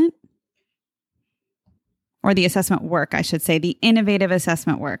assessment? Or the assessment work, I should say, the innovative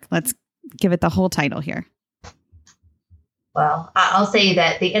assessment work. Let's give it the whole title here. Well, I'll say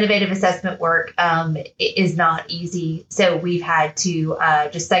that the innovative assessment work is not easy. So we've had to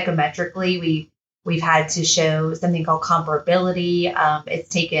just psychometrically, we've had to show something called comparability.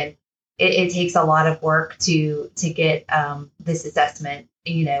 It takes a lot of work to get this assessment.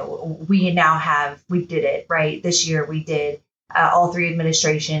 We did it right this year. We did all three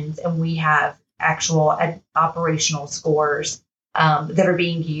administrations, and we have actual operational scores that are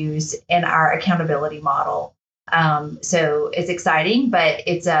being used in our accountability model. So it's exciting, but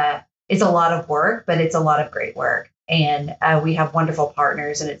it's a lot of work, but it's a lot of great work. And we have wonderful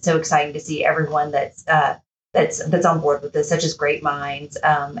partners, and it's so exciting to see everyone that's on board with this, such as Great Minds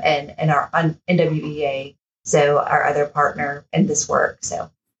and our NWEA, so our other partner in this work.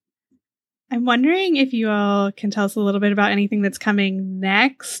 So I'm wondering if you all can tell us a little bit about anything that's coming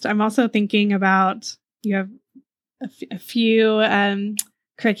next. I'm also thinking about, you have a few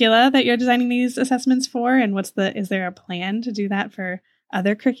curricula that you're designing these assessments for, and is there a plan to do that for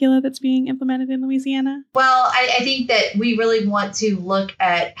other curricula that's being implemented in Louisiana? Well, I think that we really want to look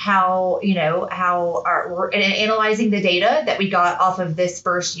at how we're analyzing the data that we got off of this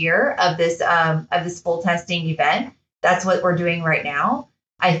first year of this full testing event. That's what we're doing right now.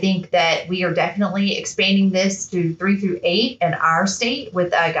 I think that we are definitely expanding this to 3 through 8 in our state with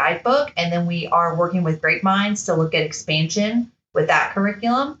a guidebook. And then we are working with Great Minds to look at expansion with that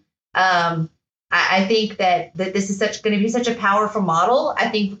curriculum. I think that this is going to be such a powerful model. I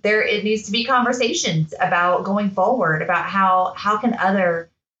think it needs to be conversations about going forward about how can other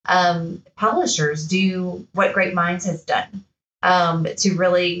publishers do what Great Minds has done. To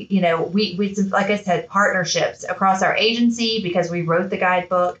really, we like I said, partnerships across our agency because we wrote the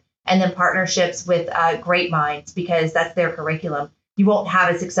guidebook, and then partnerships with Great Minds because that's their curriculum. You won't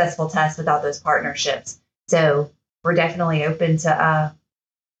have a successful test without those partnerships. So we're definitely open to,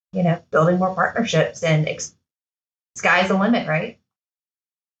 building more partnerships, and sky's the limit, right?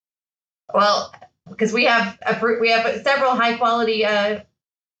 Well, because we have several high quality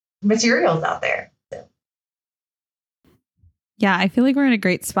materials out there. So. Yeah, I feel like we're in a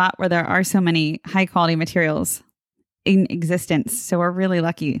great spot where there are so many high quality materials in existence. So we're really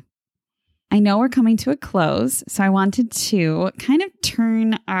lucky. I know we're coming to a close, so I wanted to kind of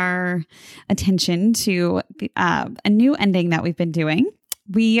turn our attention to a new ending that we've been doing.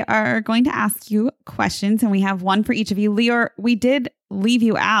 We are going to ask you questions, and we have one for each of you. Lior, we did leave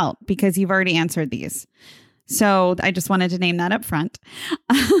you out because you've already answered these. So I just wanted to name that up front.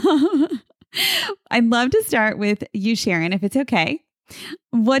 I'd love to start with you, Sharon, if it's okay.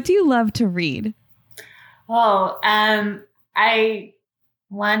 What do you love to read? Oh, I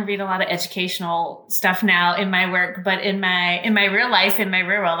read a lot of educational stuff now in my work, but in my real life,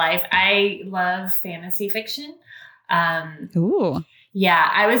 real life, I love fantasy fiction. Ooh. Yeah,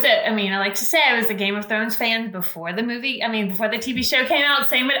 I like to say I was a Game of Thrones fan before the TV show came out.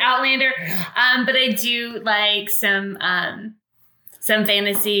 Same with Outlander. But I do like some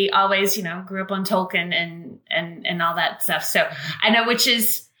fantasy. Always, grew up on Tolkien and all that stuff. So I know, which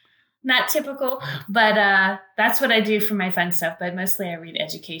is not typical, but that's what I do for my fun stuff. But mostly I read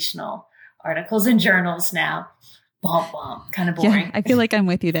educational articles and journals now. Womp womp, kind of boring. Yeah, I feel like I'm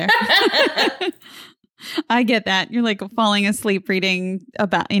with you there. I get that. You're like falling asleep reading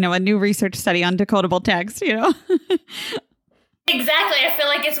about, a new research study on decodable text, Exactly. I feel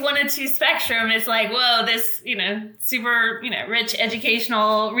like it's one or two spectrum. It's like, whoa, this, super, rich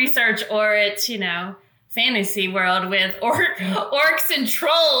educational research, or it's, fantasy world with orcs and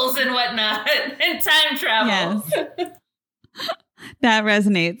trolls and whatnot and time travel. Yes. That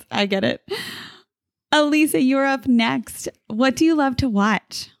resonates. I get it. Elisa, you're up next. What do you love to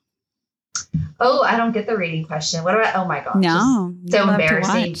watch? Oh, I don't get the reading question. What about, oh my gosh. No. So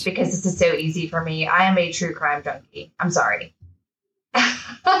embarrassing because this is so easy for me. I am a true crime junkie. I'm sorry.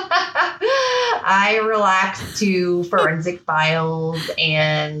 I relax to Forensic Files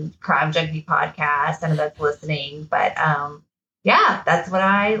and Crime Junkie podcast. I know that's listening, but yeah, that's what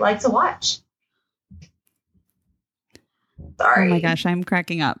I like to watch. Sorry. Oh my gosh, I'm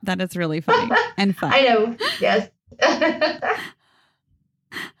cracking up. That is really funny and fun. I know. Yes.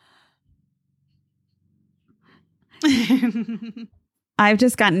 I've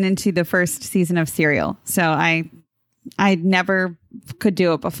just gotten into the first season of Serial, so I never could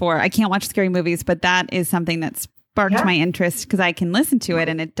do it before. I can't watch scary movies, but that is something that sparked my interest because I can listen to it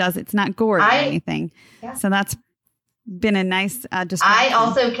and it's not gory or anything. Yeah. So that's been a nice distraction. I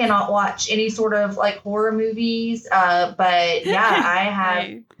also cannot watch any sort of like horror movies, but yeah, I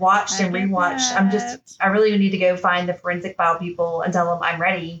have watched and rewatched. I really need to go find the Forensic File people and tell them I'm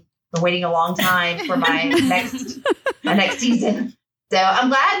ready. Been waiting a long time for my next season. So I'm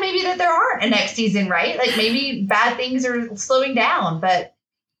glad maybe that there aren't a next season, right? Like maybe bad things are slowing down, but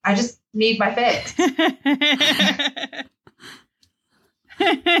I just need my fix.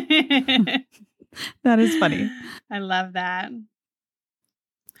 That is funny. I love that.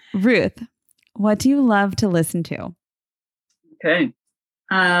 Ruth, what do you love to listen to? Okay.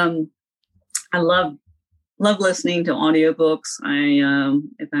 I love listening to audiobooks.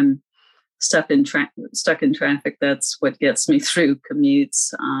 If I'm stuck in traffic, that's what gets me through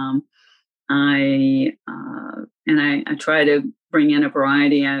commutes. I try to bring in a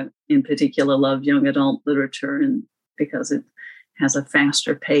variety. I, in particular, love young adult literature, and because it has a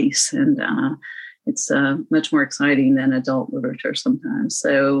faster pace and it's much more exciting than adult literature sometimes.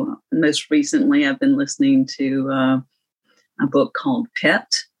 So most recently, I've been listening to a book called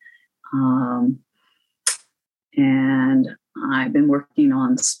Pet. And I've been working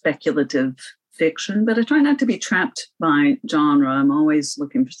on speculative fiction, but I try not to be trapped by genre. I'm always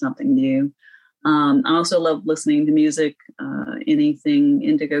looking for something new. I also love listening to music, anything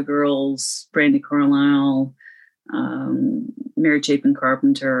Indigo Girls, Brandi Carlile, Mary Chapin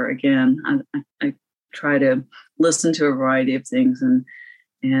Carpenter. Again, I try to listen to a variety of things and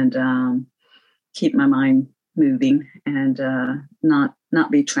keep my mind moving and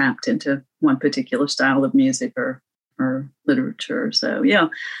not be trapped into one particular style of music or literature. So yeah,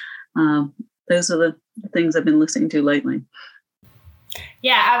 those are the things I've been listening to lately.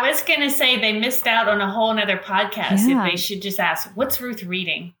 Yeah, I was going to say they missed out on a whole nother podcast. If they should just ask, what's Ruth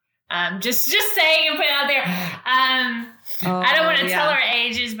reading? Just saying and put it out there. I don't want to tell our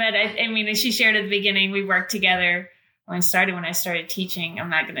ages, but I mean, as she shared at the beginning, we worked together when I started teaching. I'm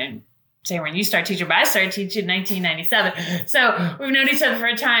not going to say when you start teaching, but I started teaching in 1997. So we've known each other for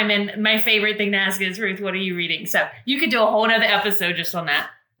a time. And my favorite thing to ask is, Ruth, what are you reading? So you could do a whole nother episode just on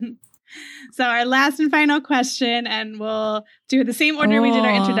that. So our last and final question, and we'll do the same order we did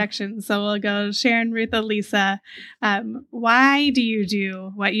our introduction. So we'll go Sharon, Ruth, Elisa. Why do you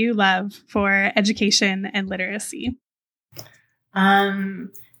do what you love for education and literacy? And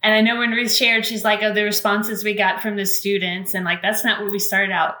I know when Ruth shared, she's like, oh, the responses we got from the students. And like, that's not where we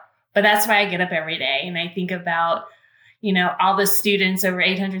started out. But that's why I get up every day. And I think about, all the students, over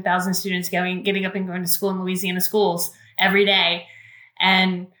 800,000 students getting up and going to school in Louisiana schools every day.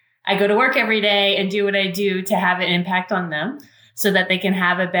 And I go to work every day and do what I do to have an impact on them so that they can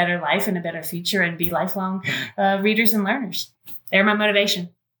have a better life and a better future and be lifelong readers and learners. They're my motivation.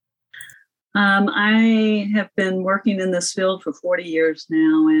 I have been working in this field for 40 years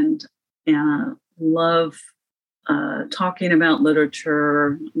now and love talking about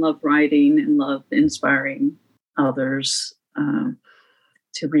literature, love writing, and love inspiring others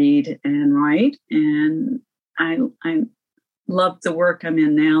to read and write. And I love the work I'm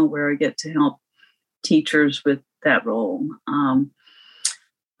in now, where I get to help teachers with that role.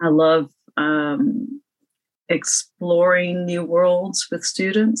 I love exploring new worlds with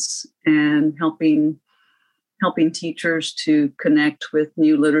students and helping teachers to connect with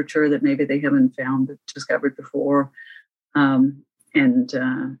new literature that maybe they haven't discovered before, and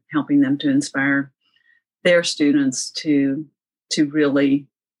helping them to inspire their students to really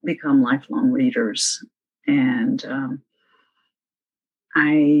become lifelong readers. And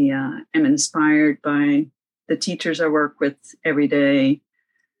I am inspired by the teachers I work with every day.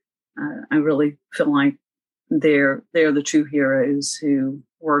 I really feel like they're the true heroes who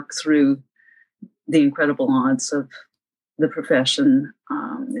work through the incredible odds of the profession.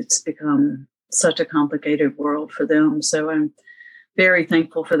 It's become such a complicated world for them. So I'm very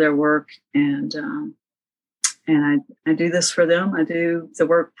thankful for their work, and I do this for them. I do the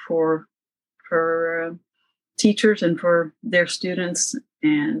work for teachers and for their students.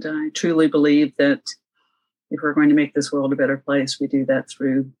 And I truly believe that if we're going to make this world a better place, we do that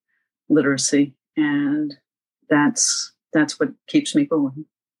through literacy. And that's what keeps me going.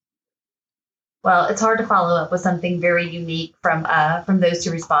 Well, it's hard to follow up with something very unique from those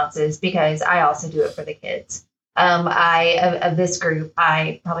two responses, because I also do it for the kids. Of this group,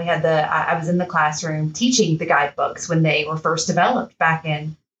 I probably had I was in the classroom teaching the guidebooks when they were first developed back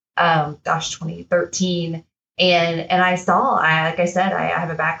in 2013. And I saw, like I said, I have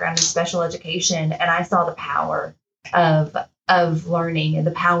a background in special education, and I saw the power of learning and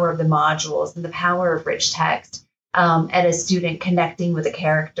the power of the modules and the power of rich text, and a student connecting with a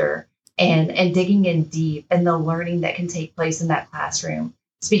character and digging in deep, and the learning that can take place in that classroom.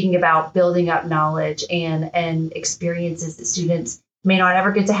 Speaking about building up knowledge and experiences that students may not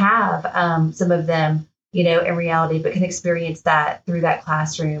ever get to have, some of them, in reality, but can experience that through that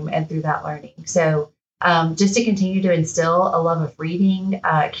classroom and through that learning. So just to continue to instill a love of reading,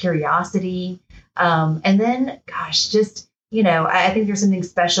 curiosity, and then, I think there's something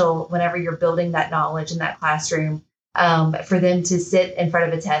special whenever you're building that knowledge in that classroom, for them to sit in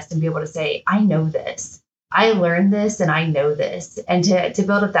front of a test and be able to say, I know this. I learned this and I know this, and to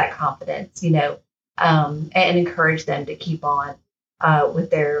build up that confidence, and encourage them to keep on with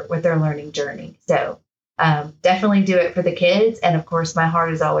their learning journey. So definitely do it for the kids. And of course, my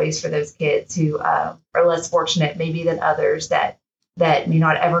heart is always for those kids who are less fortunate maybe than others that may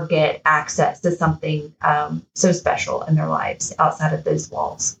not ever get access to something so special in their lives outside of those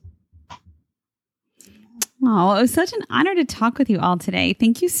walls. Oh, it was such an honor to talk with you all today.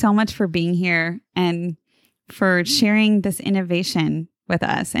 Thank you so much for being here and for sharing this innovation with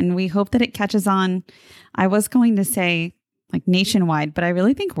us. And we hope that it catches on. I was going to say like nationwide, but I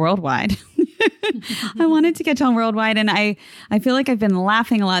really think worldwide. I wanted to catch on worldwide. And I feel like I've been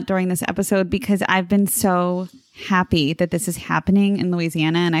laughing a lot during this episode because I've been so happy that this is happening in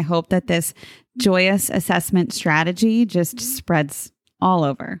Louisiana. And I hope that this joyous assessment strategy just spreads all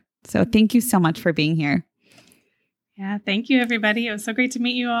over. So thank you so much for being here. Yeah, thank you, everybody. It was so great to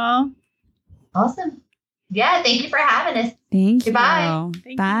meet you all. Awesome. Yeah, thank you for having us. Thank you. Goodbye.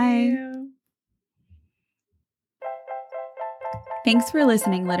 Bye. Thanks for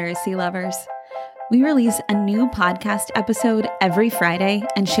listening, literacy lovers. We release a new podcast episode every Friday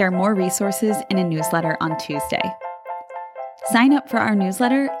and share more resources in a newsletter on Tuesday. Sign up for our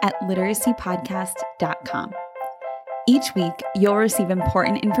newsletter at literacypodcast.com. Each week, you'll receive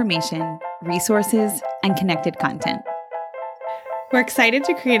important information, resources, and connected content. We're excited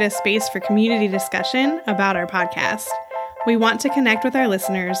to create a space for community discussion about our podcast. We want to connect with our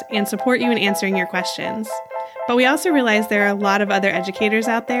listeners and support you in answering your questions. But we also realize there are a lot of other educators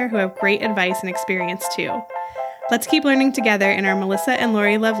out there who have great advice and experience too. Let's keep learning together in our Melissa and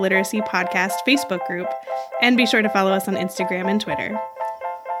Lori Love Literacy podcast Facebook group, and be sure to follow us on Instagram and Twitter.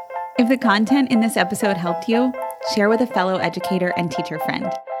 If the content in this episode helped you, share with a fellow educator and teacher friend.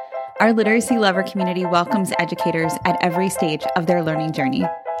 Our Literacy Lover community welcomes educators at every stage of their learning journey.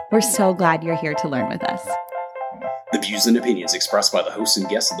 We're so glad you're here to learn with us. The views and opinions expressed by the hosts and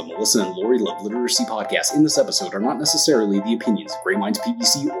guests of the Melissa and Lori Love Literacy podcast in this episode are not necessarily the opinions of Gray Minds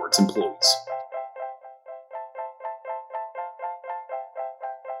PBC or its employees.